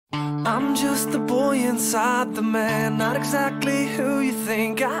I'm just the boy inside the man, not exactly who you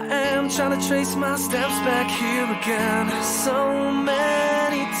think I am. Trying to trace my steps back here again. So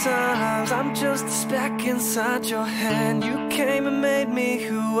many times I'm just a speck inside your hand. You came and made me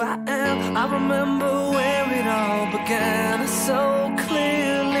who I am. I remember where it all began so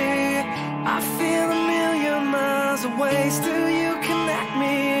clearly. I feel a million miles away. Still you connect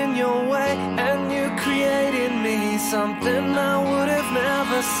me in your way, and you created me something I would have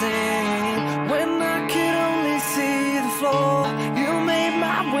never seen. When I could only see the floor, you made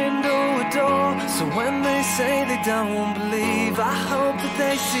my window a door. So when they say they don't believe, I hope that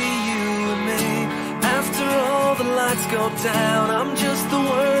they see you and me. After all the lights go down, I'm just the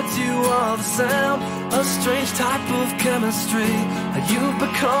words, you are the sound. A strange type of chemistry, you've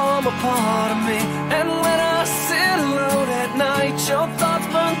become a part of me. And when I sit alone at night, your thoughts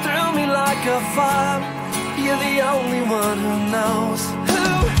burn through me like a fire. You're the only one who knows who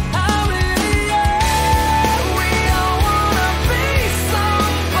I really am. We all wanna be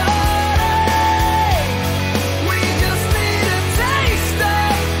somebody. We just need a taste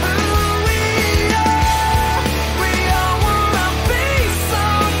of who we are. We all wanna be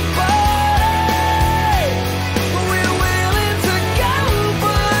somebody. We're willing to go,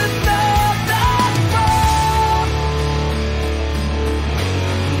 but not that far.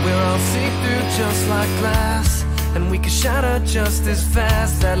 We're all see-through just like glass, and we can shatter just as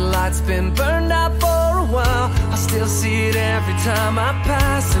fast. That light's been burned out for a while. I still see it every time I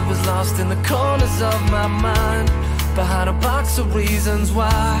pass. It was lost in the corners of my mind, behind a box of reasons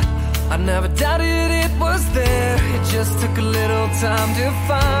why. I never doubted it was there. It just took a little time to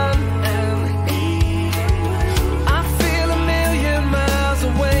find. And I feel a million miles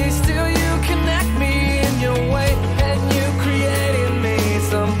away. Still you connect me in your way, and you created me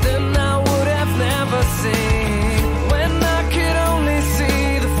something I would have never seen. When I could only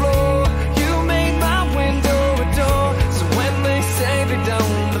see the floor, you made my window a door. So when they say they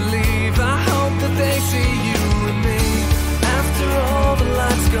don't believe, I hope that they see you and me. After all the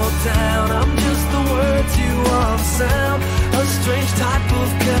lights go down, I'm just the words, you are the sound. A strange type of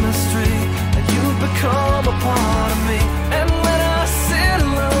chemistry, and you've become a part of me. And when I sit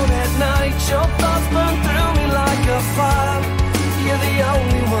alone at night, your thoughts burn through me like a fire. You're the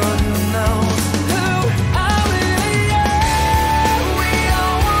only one who knows who I really am. We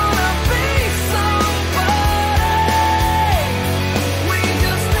all wanna be somebody. We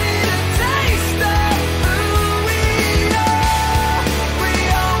just need a taste of who we are. We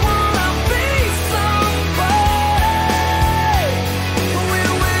all wanna be somebody.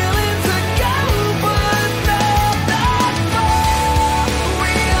 We're willing to go, but not that far.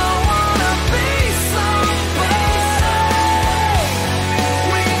 We all wanna be somebody.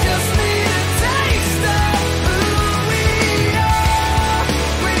 We just need a taste of who we are.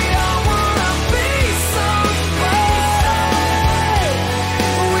 We all wanna be somebody.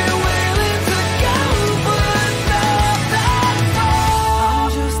 We're willing to go, but not that far. I'm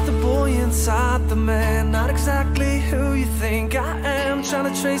just the boy inside the man, not exactly who you think I am.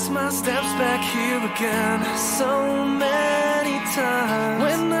 Trying to trace my steps back here again so many times.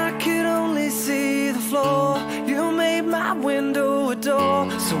 When I could only see the floor, you made my window a door.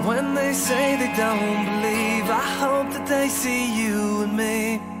 So when they say they don't believe, I hope that they see you and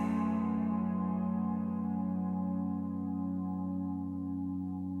me.